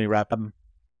extremely rapid.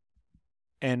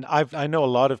 And I know a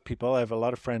lot of people. I have a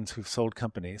lot of friends who've sold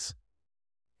companies,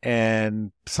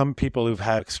 and some people who've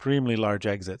had extremely large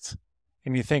exits.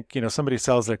 And you think, somebody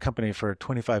sells their company for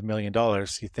 $25 million.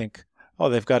 You think, oh,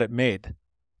 they've got it made.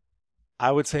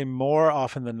 I would say more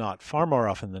often than not, far more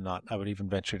often than not, I would even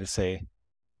venture to say,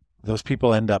 those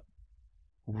people end up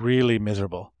really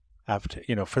miserable after,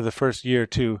 for the first year or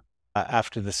two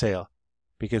after the sale.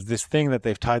 Because this thing that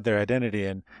they've tied their identity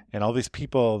in, and all these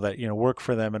people that, work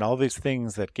for them, and all these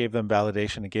things that gave them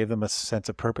validation and gave them a sense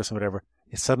of purpose and whatever,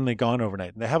 is suddenly gone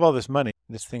overnight. And they have all this money.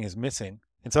 This thing is missing.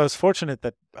 And so I was fortunate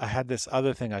that I had this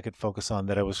other thing I could focus on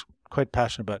that I was quite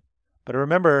passionate about. But I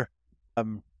remember I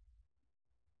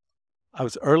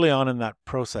was early on in that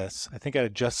process. I think I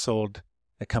had just sold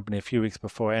the company a few weeks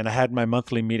before, and I had my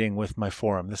monthly meeting with my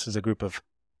forum. This is a group of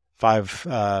five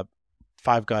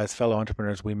guys, fellow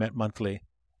entrepreneurs. We met monthly.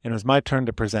 And it was my turn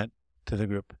to present to the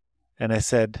group. And I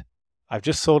said, I've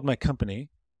just sold my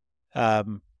company.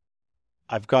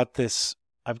 I've got this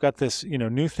I've got this,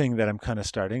 new thing that I'm kind of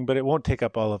starting, but it won't take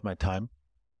up all of my time.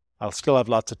 I'll still have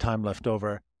lots of time left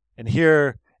over. And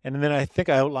then I think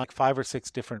I outlined like 5 or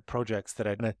 6 different projects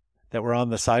that were on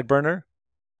the side burner.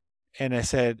 And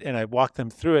I walked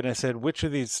them through it and I said, which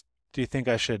of these do you think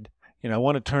I should, I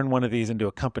want to turn one of these into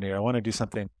a company, or I want to do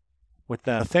something with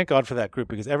them. Thank God for that group,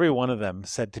 because every one of them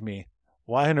said to me,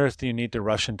 why on earth do you need to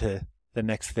rush into the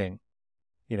next thing?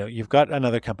 You've got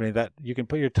another company that you can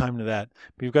put your time to that,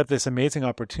 but you've got this amazing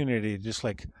opportunity to just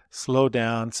like slow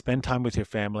down, spend time with your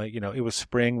family. It was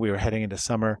spring, we were heading into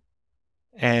summer,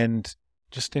 and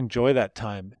just enjoy that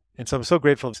time. And so I'm so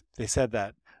grateful they said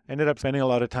that. I ended up spending a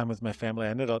lot of time with my family.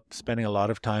 I ended up spending a lot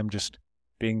of time just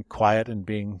being quiet and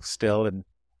being still and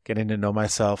getting to know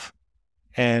myself.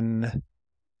 And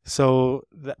so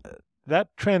that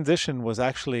transition was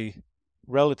actually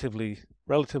relatively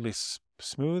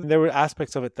smooth. There were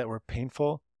aspects of it that were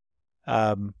painful,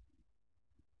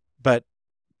 but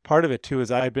part of it too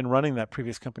is I had been running that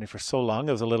previous company for so long.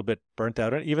 I was a little bit burnt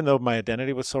out on it, even though my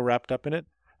identity was so wrapped up in it.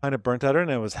 Kind of burnt out on it,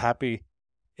 and I was happy.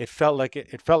 It felt like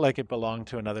it belonged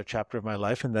to another chapter of my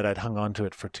life, and that I'd hung on to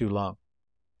it for too long.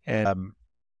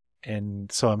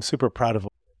 And so I'm super proud of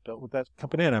what I built with that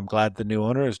company, and I'm glad the new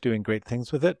owner is doing great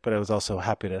things with it. But I was also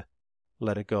happy to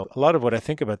let it go. A lot of what I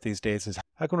think about these days is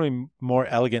how can we more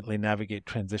elegantly navigate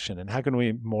transition, and how can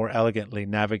we more elegantly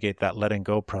navigate that letting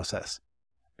go process?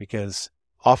 Because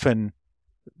often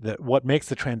what makes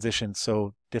the transition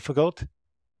so difficult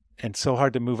and so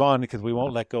hard to move on, because we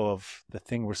won't let go of the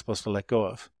thing we're supposed to let go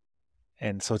of.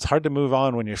 And so it's hard to move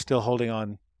on when you're still holding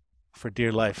on for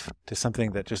dear life to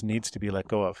something that just needs to be let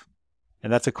go of.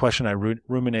 And that's a question I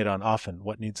ruminate on often.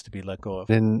 What needs to be let go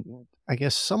of? And I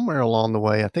guess somewhere along the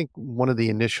way, I think one of the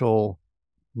initial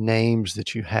names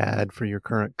that you had for your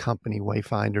current company,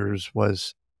 Wayfinders,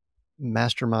 was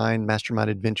Mastermind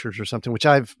Adventures or something, which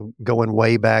I've going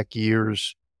way back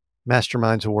years.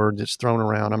 Mastermind's a word that's thrown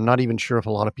around. I'm not even sure if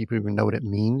a lot of people even know what it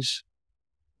means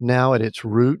now at its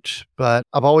root, but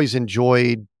I've always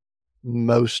enjoyed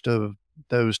most of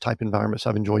those type environments.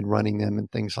 I've enjoyed running them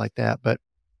and things like that.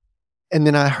 And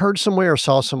then I heard somewhere or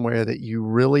saw somewhere that you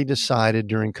really decided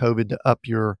during COVID to up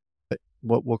your,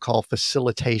 what we'll call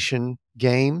facilitation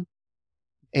game.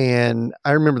 And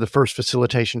I remember the first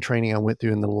facilitation training I went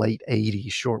through in the late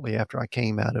 80s, shortly after I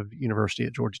came out of university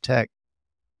at Georgia Tech.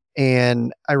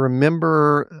 And I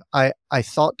remember I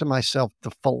thought to myself,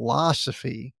 the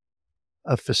philosophy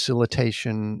of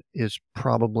facilitation is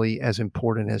probably as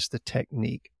important as the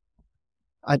technique.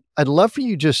 I'd love for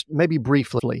you just maybe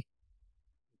briefly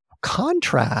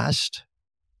contrast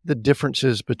the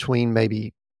differences between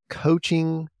maybe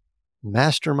coaching,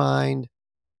 mastermind,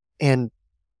 and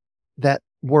that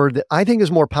word that I think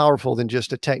is more powerful than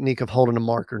just a technique of holding a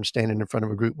marker and standing in front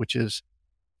of a group, which is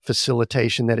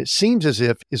facilitation, that it seems as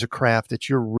if is a craft that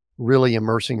you're really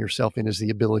immersing yourself in, is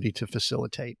the ability to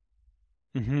facilitate.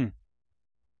 Mm-hmm.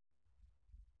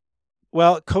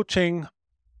 Well, coaching,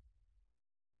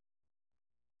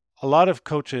 a lot of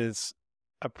coaches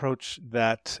approach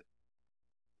that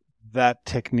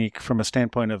technique from a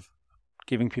standpoint of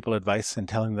giving people advice and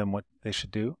telling them what they should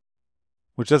do,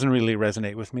 which doesn't really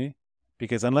resonate with me,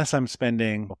 because unless I'm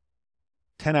spending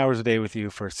 10 hours a day with you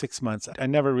for 6 months, I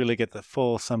never really get the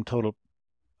full sum total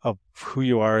of who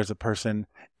you are as a person,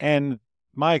 and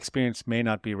my experience may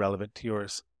not be relevant to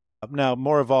yours. Now,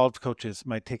 more evolved coaches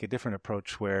might take a different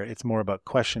approach where it's more about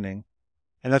questioning,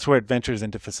 and that's where it ventures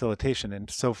into facilitation. And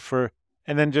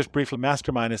then just briefly,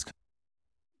 mastermind is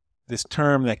this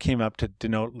term that came up to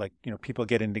denote people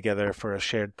getting together for a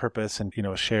shared purpose and,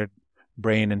 a shared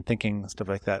brain and thinking, stuff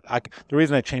like that. The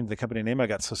reason I changed the company name, I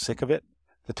got so sick of it,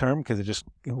 the term, because it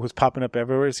was popping up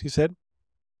everywhere, as you said.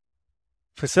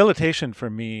 Facilitation for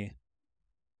me,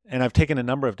 and I've taken a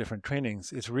number of different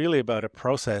trainings, it's really about a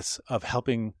process of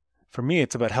helping. For me,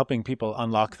 it's about helping people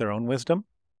unlock their own wisdom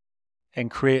and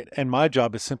my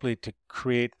job is simply to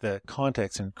create the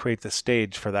context and create the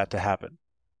stage for that to happen.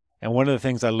 And one of the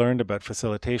things I learned about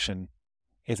facilitation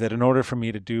is that in order for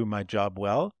me to do my job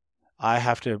well, I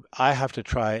have to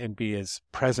try and be as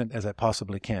present as I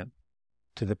possibly can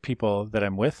to the people that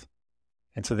I'm with.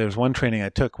 And so there's one training I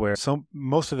took where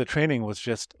most of the training was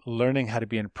just learning how to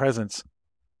be in presence,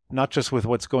 not just with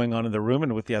what's going on in the room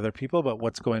and with the other people, but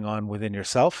what's going on within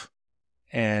yourself,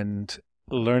 and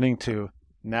learning to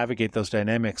navigate those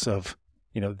dynamics of,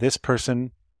 this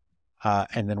person,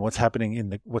 and then what's happening in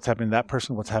that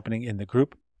person, what's happening in the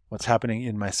group, what's happening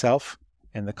in myself,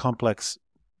 and the complex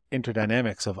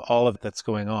interdynamics of all of that's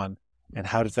going on, and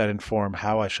how does that inform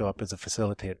how I show up as a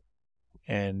facilitator.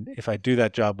 And if I do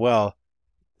that job well,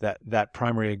 that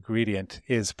primary ingredient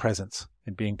is presence,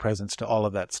 and being presence to all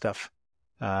of that stuff.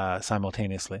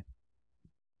 simultaneously.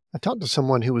 I talked to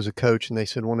someone who was a coach, and they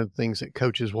said one of the things that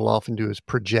coaches will often do is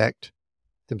project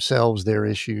themselves, their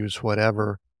issues,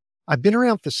 whatever. I've been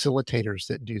around facilitators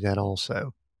that do that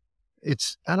also.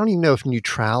 I don't even know if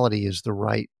neutrality is the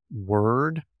right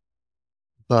word,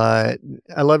 but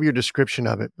I love your description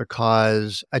of it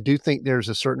because I do think there's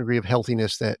a certain degree of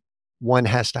healthiness that one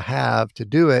has to have to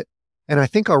do it. And I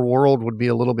think our world would be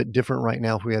a little bit different right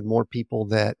now if we had more people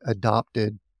that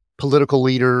adopted political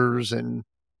leaders and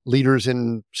leaders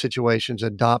in situations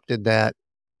adopted that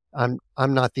I'm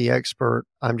not the expert.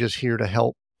 I'm just here to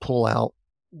help pull out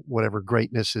whatever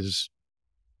greatness is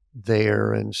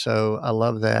there. And so I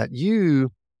love that.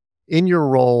 You, in your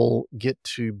role, get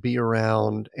to be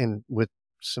around and with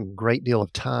some great deal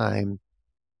of time,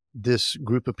 this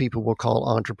group of people we'll call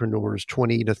entrepreneurs,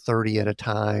 20 to 30 at a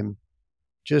time.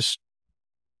 Just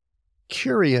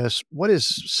curious, what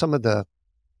is some of the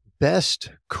best,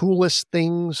 coolest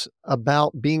things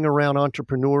about being around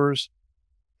entrepreneurs?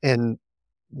 And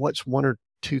what's one or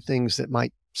two things that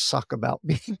might suck about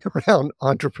being around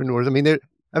entrepreneurs?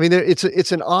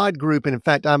 It's an odd group. And in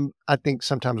fact, I think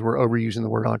sometimes we're overusing the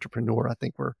word entrepreneur. I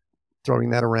think we're throwing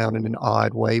that around in an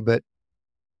odd way, but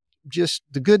just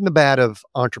the good and the bad of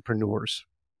entrepreneurs.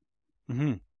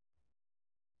 Mm-hmm.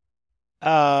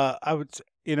 I would,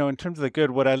 in terms of the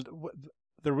good,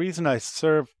 the reason I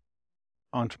serve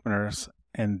entrepreneurs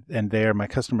and they are my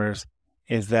customers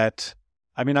is that,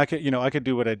 I could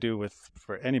do what I do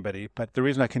for anybody, but the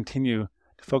reason I continue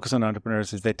to focus on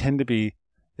entrepreneurs is they tend to be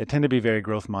very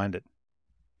growth minded,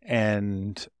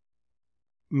 and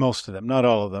most of them, not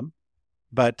all of them,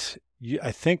 but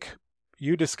I think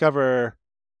you discover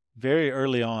very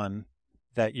early on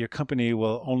that your company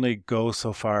will only go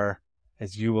so far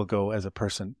as you will go as a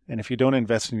person. And if you don't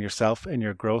invest in yourself and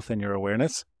your growth and your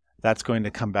awareness, that's going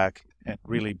to come back and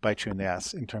really bite you in the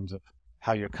ass in terms of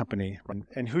how your company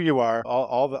and who you are,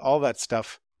 all that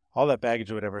stuff, all that baggage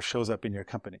or whatever shows up in your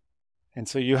company. And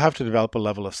so you have to develop a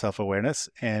level of self-awareness,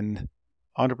 and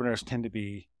entrepreneurs tend to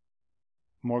be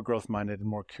more growth-minded and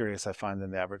more curious, I find,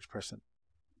 than the average person.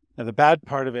 Now, the bad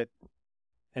part of it,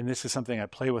 and this is something I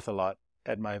play with a lot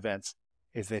at my events,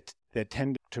 is that they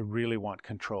tend to really want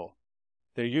control.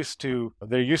 They're used to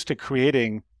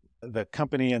creating the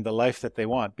company and the life that they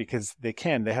want because they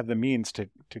have the means to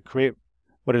create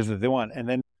what it is that they want. And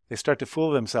then they start to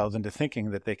fool themselves into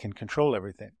thinking that they can control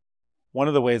everything. One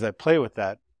of the ways I play with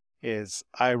that is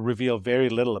I reveal very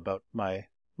little about my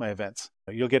events.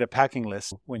 You'll get a packing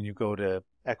list when you go to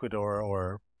Ecuador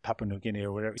or Papua New Guinea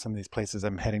or whatever, some of these places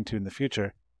I'm heading to in the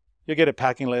future. You'll get a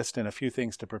packing list and a few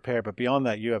things to prepare, but beyond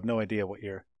that, you have no idea what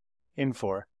you're in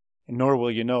for, nor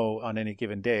will you know on any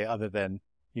given day other than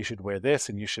you should wear this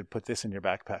and you should put this in your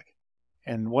backpack.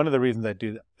 And one of the reasons I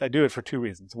do it for two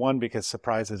reasons. One, because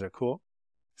surprises are cool.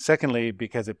 Secondly,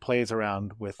 because it plays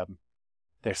around with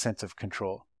their sense of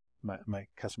control, my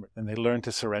customer, and they learn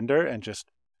to surrender and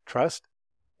just trust.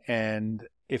 And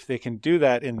if they can do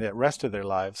that in the rest of their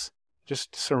lives,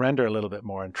 just surrender a little bit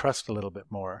more and trust a little bit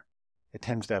more, it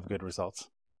tends to have good results.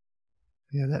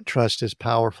 Yeah, that trust is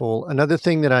powerful. Another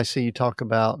thing that I see you talk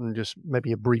about, and just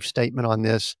maybe a brief statement on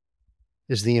this,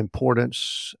 is the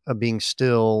importance of being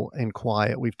still and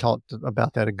quiet. We've talked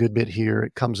about that a good bit here.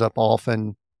 It comes up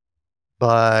often,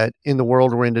 but in the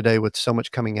world we're in today with so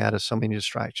much coming at us, so many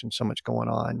distractions, so much going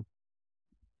on,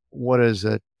 what is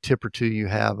a tip or two you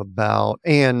have about,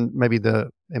 and maybe the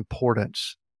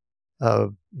importance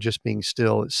of just being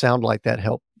still? It sounded like that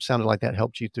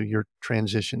helped you through your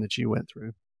transition that you went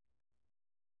through.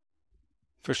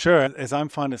 For sure. As I'm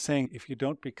fond of saying, if you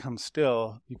don't become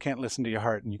still, you can't listen to your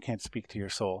heart and you can't speak to your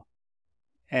soul.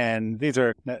 And these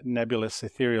are nebulous,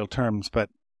 ethereal terms, but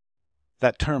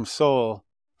that term soul,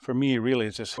 for me, really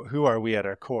is just who are we at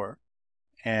our core?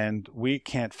 And we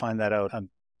can't find that out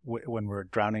when we're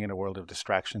drowning in a world of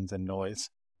distractions and noise.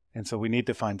 And so we need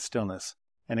to find stillness.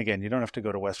 And again, you don't have to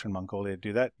go to Western Mongolia to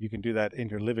do that. You can do that in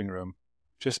your living room.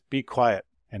 Just be quiet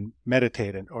and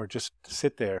meditate or just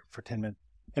sit there for 10 minutes.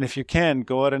 And if you can,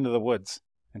 go out into the woods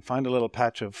and find a little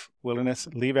patch of wilderness,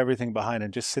 leave everything behind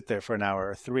and just sit there for an hour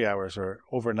or 3 hours or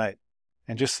overnight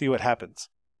and just see what happens.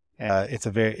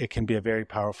 It can be a very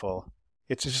powerful,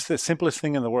 it's just the simplest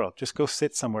thing in the world. Just go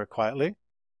sit somewhere quietly,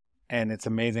 and it's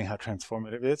amazing how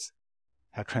transformative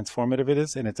it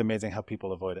is, and it's amazing how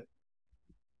people avoid it.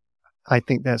 I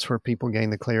think that's where people gain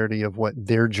the clarity of what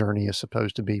their journey is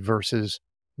supposed to be versus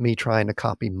me trying to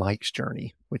copy Mike's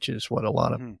journey, which is what a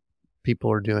lot of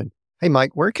people are doing. Hey,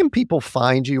 Mike, where can people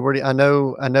find you? I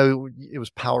know it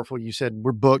was powerful. You said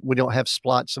we're booked. We don't have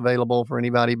slots available for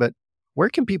anybody, but where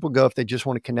can people go if they just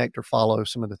want to connect or follow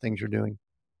some of the things you're doing?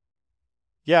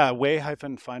 Yeah,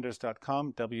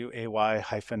 way-finders.com,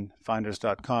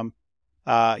 way-finders.com.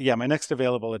 My next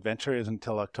available adventure is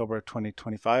until October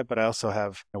 2025, but I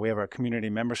also we have our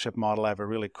community membership model. I have a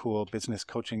really cool business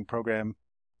coaching program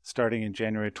starting in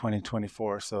January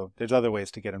 2024. So there's other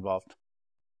ways to get involved.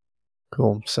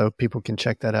 Cool. So people can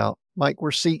check that out. Mike,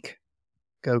 we're Seek,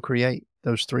 Go Create.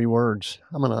 Those 3 words.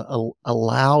 I'm going to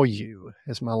allow you,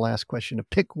 as my last question, to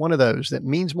pick one of those that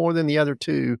means more than the other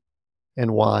 2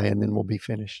 and why, and then we'll be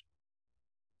finished.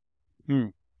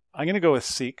 I'm going to go with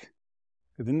seek.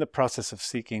 Within the process of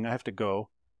seeking, I have to go,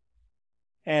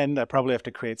 and I probably have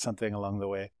to create something along the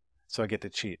way, so I get to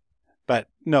cheat. But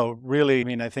no, really, I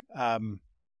mean, I think, I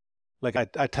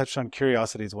touched on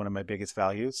curiosity is one of my biggest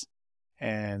values,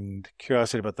 and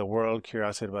curiosity about the world,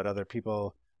 curiosity about other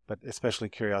people, but especially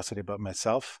curiosity about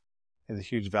myself is a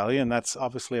huge value. And that's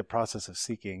obviously a process of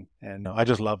seeking. And I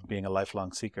just love being a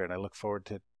lifelong seeker, and I look forward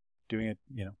to doing it.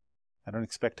 I don't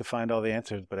expect to find all the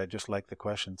answers, but I just like the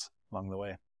questions along the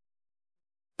way.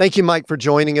 Thank you, Mike, for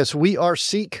joining us. We are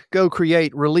Seek, Go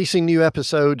Create, releasing new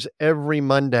episodes every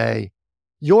Monday.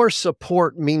 Your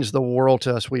support means the world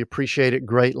to us. We appreciate it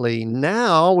greatly.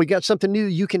 Now we got something new.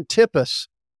 You can tip us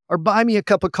or buy me a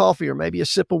cup of coffee or maybe a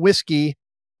sip of whiskey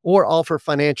or offer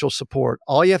financial support.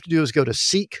 All you have to do is go to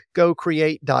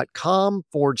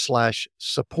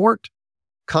seekgocreate.com/support.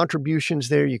 Contributions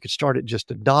there. You could start at just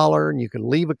 $1 and you can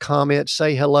leave a comment,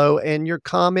 say hello, and your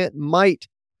comment might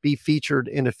be featured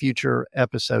in a future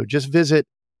episode. Just visit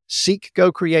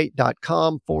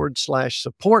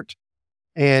seekgocreate.com/support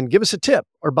and give us a tip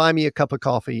or buy me a cup of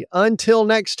coffee. Until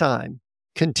next time,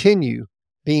 continue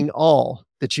being all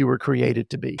that you were created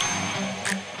to be.